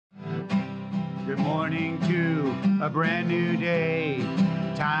Good morning to a brand new day.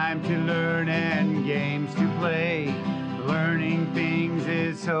 Time to learn and games to play. Learning things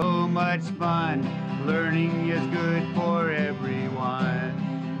is so much fun. Learning is good for everyone.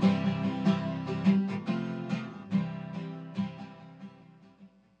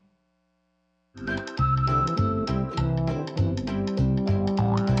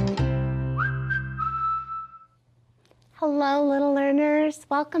 Hello, little learners.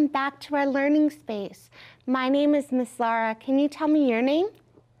 Welcome back to our learning space. My name is Miss Laura. Can you tell me your name?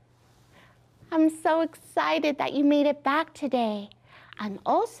 I'm so excited that you made it back today. I'm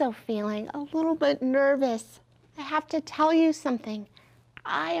also feeling a little bit nervous. I have to tell you something.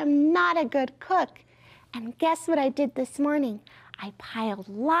 I am not a good cook. And guess what I did this morning? I piled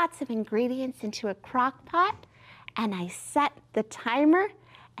lots of ingredients into a crock pot and I set the timer.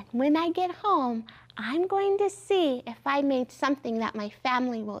 And when I get home, I'm going to see if I made something that my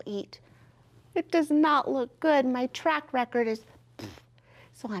family will eat. It does not look good. My track record is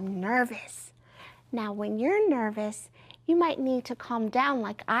so I'm nervous. Now, when you're nervous, you might need to calm down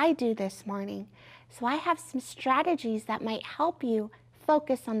like I do this morning. So I have some strategies that might help you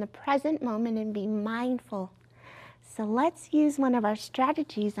focus on the present moment and be mindful. So let's use one of our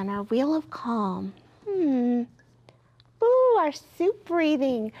strategies on our wheel of calm. Ooh, our soup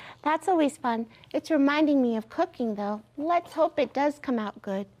breathing. That's always fun. It's reminding me of cooking though. Let's hope it does come out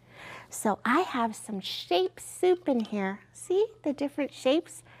good. So I have some shape soup in here. See the different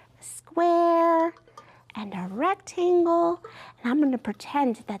shapes? A square and a rectangle. And I'm going to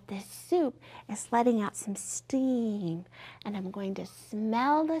pretend that this soup is letting out some steam. And I'm going to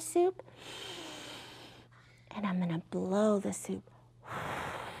smell the soup. And I'm going to blow the soup.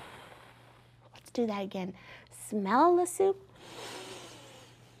 Let's do that again. Smell the soup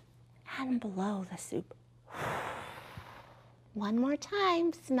and blow the soup. One more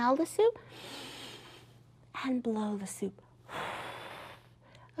time, smell the soup and blow the soup.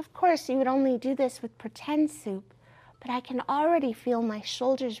 Of course, you would only do this with pretend soup, but I can already feel my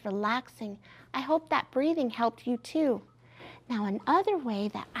shoulders relaxing. I hope that breathing helped you too. Now, another way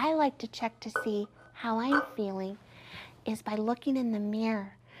that I like to check to see how I'm feeling is by looking in the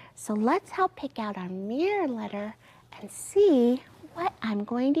mirror. So let's help pick out our mirror letter and see what I'm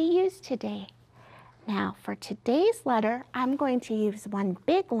going to use today. Now, for today's letter, I'm going to use one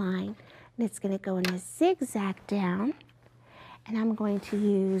big line, and it's going to go in a zigzag down. And I'm going to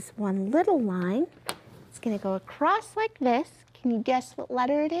use one little line. It's going to go across like this. Can you guess what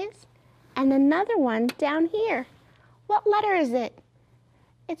letter it is? And another one down here. What letter is it?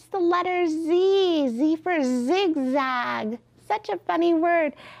 It's the letter Z. Z for zigzag. Such a funny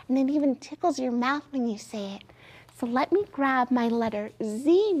word, and it even tickles your mouth when you say it. So let me grab my letter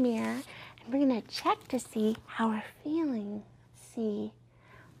Z mirror, and we're gonna check to see how we're feeling. Let's see.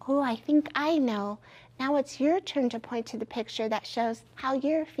 Oh, I think I know. Now it's your turn to point to the picture that shows how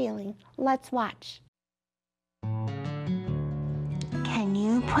you're feeling. Let's watch. Can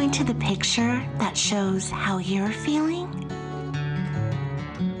you point to the picture that shows how you're feeling?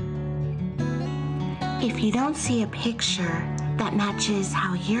 If you don't see a picture that matches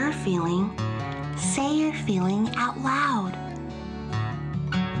how you're feeling, say you're feeling out loud.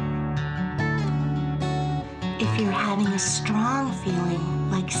 If you're having a strong feeling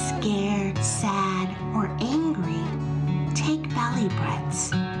like scared, sad, or angry, take belly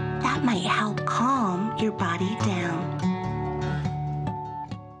breaths. That might help calm your body down.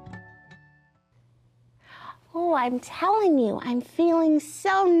 Oh, I'm telling you, I'm feeling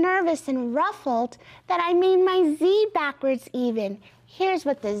so nervous and ruffled that I made my Z backwards even. Here's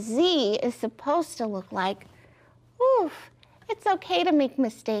what the Z is supposed to look like. Oof, it's okay to make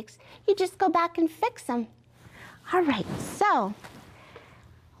mistakes. You just go back and fix them. All right, so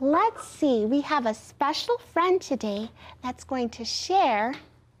let's see. We have a special friend today that's going to share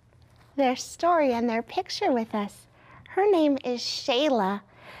their story and their picture with us. Her name is Shayla.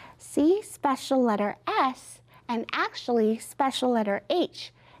 See, special letter S. And actually, special letter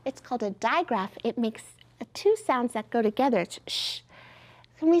H. It's called a digraph. It makes two sounds that go together. It's sh.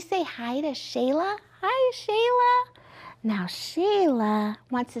 Can we say hi to Shayla? Hi, Shayla. Now, Shayla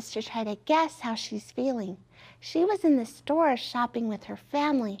wants us to try to guess how she's feeling. She was in the store shopping with her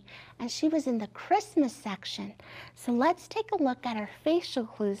family, and she was in the Christmas section. So let's take a look at her facial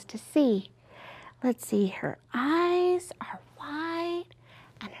clues to see. Let's see, her eyes are wide,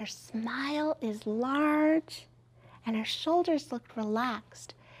 and her smile is large, and her shoulders look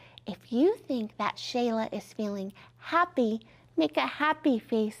relaxed. If you think that Shayla is feeling happy, make a happy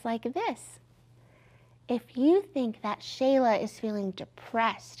face like this. If you think that Shayla is feeling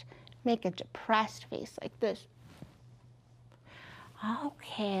depressed, make a depressed face like this.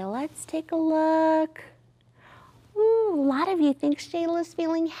 Okay, let's take a look. Ooh, a lot of you think Shayla's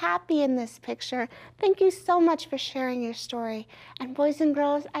feeling happy in this picture. Thank you so much for sharing your story. And boys and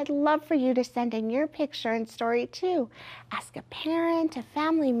girls, I'd love for you to send in your picture and story too. Ask a parent, a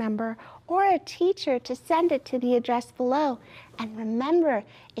family member, or a teacher to send it to the address below. And remember,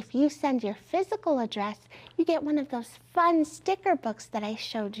 if you send your physical address, you get one of those fun sticker books that I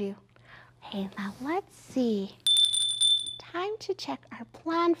showed you. Okay, now let's see. Time to check our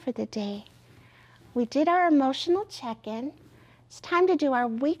plan for the day. We did our emotional check-in. It's time to do our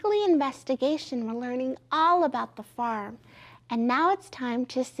weekly investigation. We're learning all about the farm. And now it's time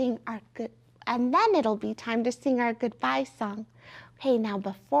to sing and then it'll be time to sing our goodbye song. Okay, now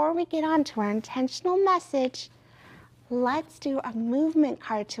before we get on to our intentional message, let's do a movement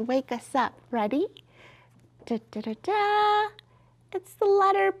card to wake us up. Ready? Da, da, da, da. It's the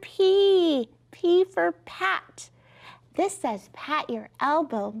letter P. P for pat. This says pat your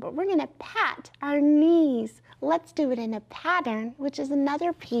elbow, but we're going to pat our knees. Let's do it in a pattern, which is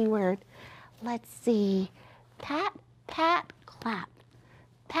another P word. Let's see. Pat, pat, clap.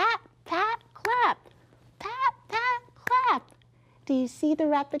 Pat, pat, clap. Pat, pat, clap. Do you see the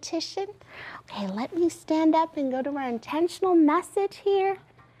repetition? Okay, let me stand up and go to our intentional message here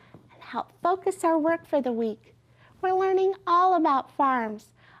and help focus our work for the week. We're learning all about farms.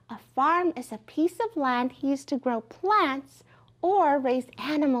 A farm is a piece of land used to grow plants or raise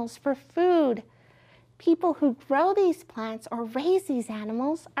animals for food. People who grow these plants or raise these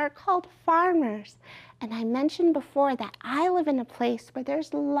animals are called farmers. And I mentioned before that I live in a place where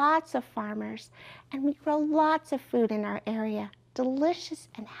there's lots of farmers and we grow lots of food in our area. Delicious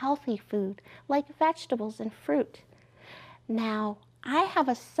and healthy food like vegetables and fruit. Now, I have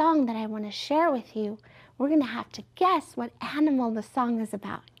a song that I want to share with you. We're going to have to guess what animal the song is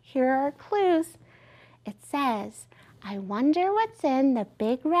about. Here are our clues. It says, I wonder what's in the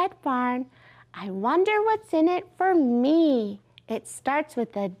big red barn. I wonder what's in it for me. It starts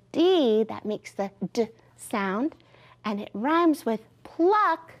with a D that makes the D sound, and it rhymes with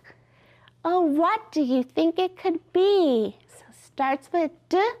pluck. Oh, what do you think it could be? So starts with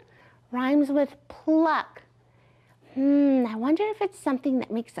D, rhymes with pluck. I wonder if it's something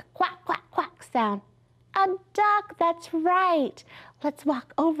that makes a quack, quack, quack sound. A duck, that's right. Let's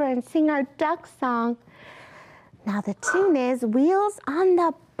walk over and sing our duck song. Now the tune is Wheels on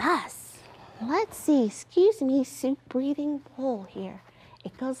the Bus. Let's see, excuse me, soup breathing bowl here.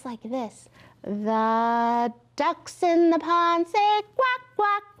 It goes like this. The ducks in the pond say quack,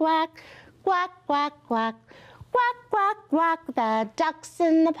 quack, quack, quack, quack, quack, quack, quack, quack. The ducks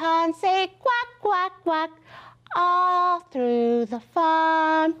in the pond say quack, quack, quack, all through the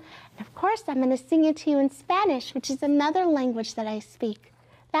farm. And of course, I'm going to sing it to you in Spanish, which is another language that I speak.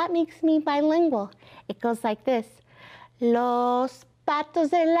 That makes me bilingual. It goes like this. Los patos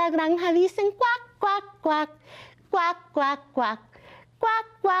de la granja dicen quack, quack, quack, quack, quack, quack, quack,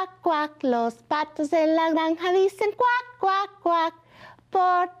 quack, quack. Los patos de la granja dicen quack, quack, quack,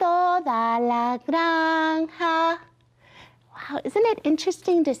 por toda la granja. Wow, isn't it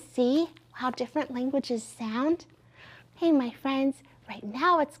interesting to see how different languages sound? Hey, my friends, right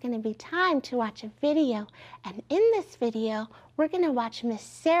now it's going to be time to watch a video. And in this video, we're going to watch Miss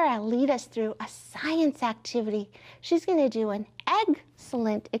Sarah lead us through a science activity. She's going to do an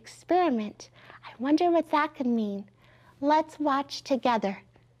excellent experiment. I wonder what that could mean. Let's watch together.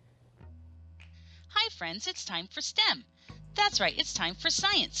 Hi, friends, it's time for STEM. That's right, it's time for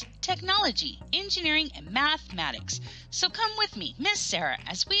science, technology, engineering, and mathematics. So come with me, Miss Sarah,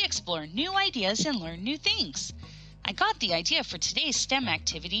 as we explore new ideas and learn new things. I got the idea for today's STEM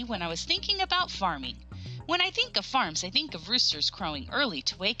activity when I was thinking about farming. When I think of farms, I think of roosters crowing early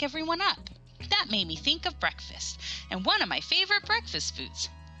to wake everyone up. That made me think of breakfast, and one of my favorite breakfast foods,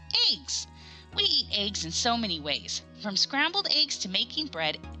 eggs. We eat eggs in so many ways. From scrambled eggs to making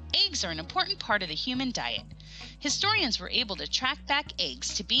bread, eggs are an important part of the human diet. Historians were able to track back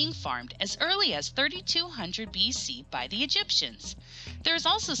eggs to being farmed as early as 3200 BC by the Egyptians. There is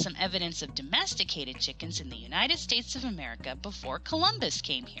also some evidence of domesticated chickens in the United States of America before Columbus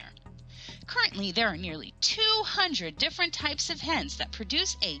came here. Currently, there are nearly 200 different types of hens that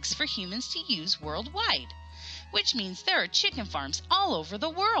produce eggs for humans to use worldwide, which means there are chicken farms all over the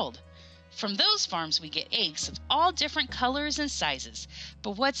world. From those farms, we get eggs of all different colors and sizes,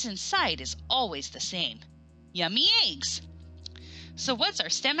 but what's inside is always the same. Yummy eggs! So what's our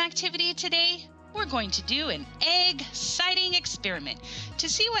STEM activity today? We're going to do an egg sighting experiment to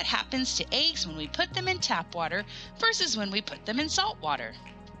see what happens to eggs when we put them in tap water versus when we put them in salt water.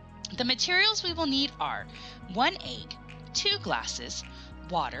 The materials we will need are 1 egg, 2 glasses,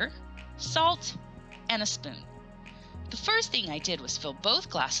 water, salt, and a spoon. The first thing I did was fill both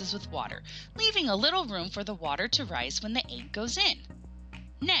glasses with water, leaving a little room for the water to rise when the egg goes in.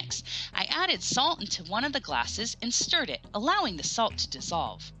 Next, I added salt into one of the glasses and stirred it, allowing the salt to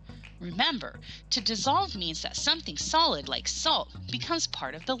dissolve. Remember, to dissolve means that something solid like salt becomes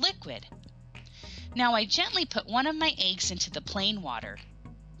part of the liquid. Now I gently put one of my eggs into the plain water.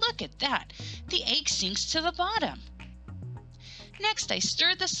 Look at that! The egg sinks to the bottom. Next, I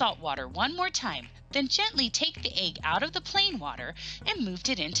stirred the salt water one more time, then gently take the egg out of the plain water and moved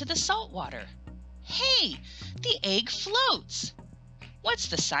it into the salt water. Hey! The egg floats! What's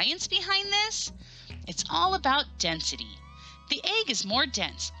the science behind this? It's all about density. The egg is more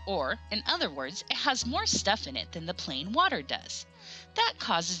dense, or, in other words, it has more stuff in it than the plain water does. That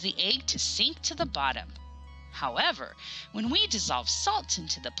causes the egg to sink to the bottom. However, when we dissolve salt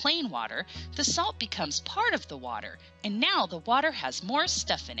into the plain water, the salt becomes part of the water, and now the water has more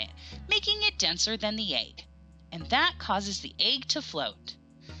stuff in it, making it denser than the egg. And that causes the egg to float.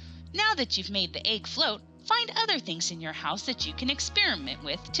 Now that you've made the egg float, find other things in your house that you can experiment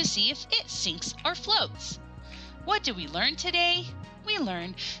with to see if it sinks or floats. What did we learn today? We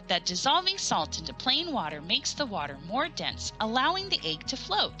learned that dissolving salt into plain water makes the water more dense, allowing the egg to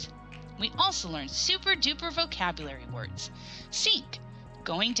float. We also learned super duper vocabulary words. Sink,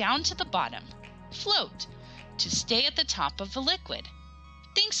 going down to the bottom. Float, to stay at the top of the liquid.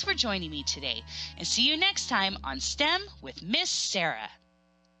 Thanks for joining me today, and see you next time on STEM with Miss Sarah.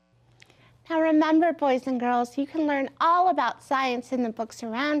 Now remember, boys and girls, you can learn all about science in the books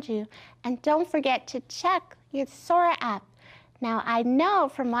around you, and don't forget to check your Sora app. Now, I know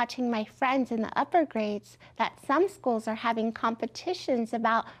from watching my friends in the upper grades that some schools are having competitions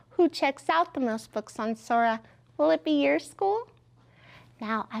about who checks out the most books on Sora. Will it be your school?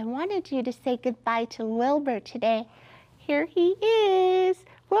 Now, I wanted you to say goodbye to Wilbur today. Here he is.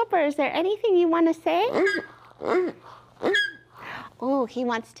 Wilbur, is there anything you want to say? Oh, he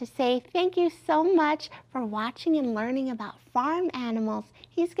wants to say thank you so much for watching and learning about farm animals.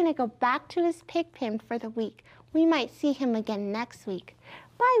 He's going to go back to his pig pen for the week. We might see him again next week.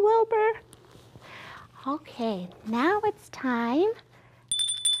 Bye, Wilbur. Okay, now it's time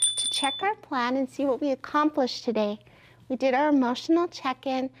to check our plan and see what we accomplished today. We did our emotional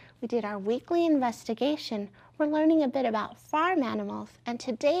check-in. We did our weekly investigation. We're learning a bit about farm animals. And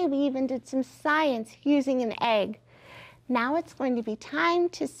today we even did some science using an egg. Now it's going to be time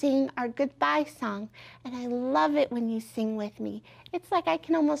to sing our goodbye song, and I love it when you sing with me. It's like I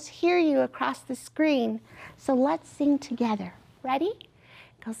can almost hear you across the screen. So let's sing together. Ready?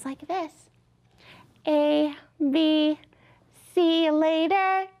 It goes like this. A, B, see you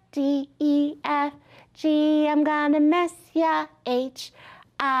later. D, E, F, G, I'm gonna miss ya. H,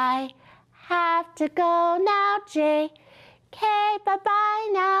 I have to go now. J, K, bye-bye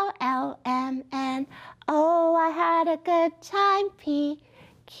now. L, M, N, O, I had a good time. P,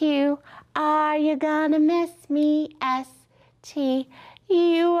 Q, R, you're gonna miss me. S, T,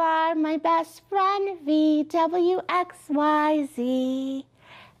 you are my best friend. V, W, X, Y, Z.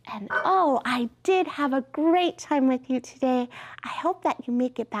 And oh, I did have a great time with you today. I hope that you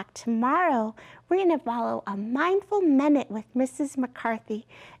make it back tomorrow. We're going to follow a mindful minute with Mrs. McCarthy.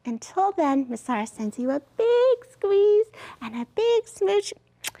 Until then, Miss Sarah sends you a big squeeze and a big smooch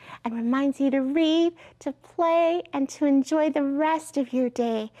and reminds you to read, to play, and to enjoy the rest of your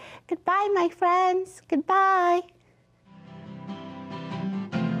day. Goodbye, my friends. Goodbye.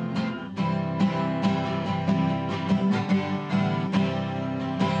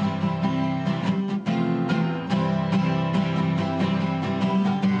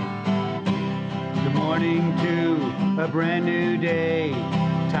 Morning to a brand new day,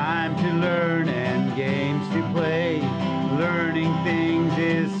 time to learn and games to play. Learning things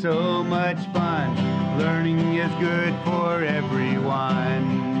is so much fun, learning is good for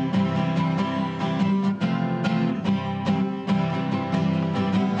everyone.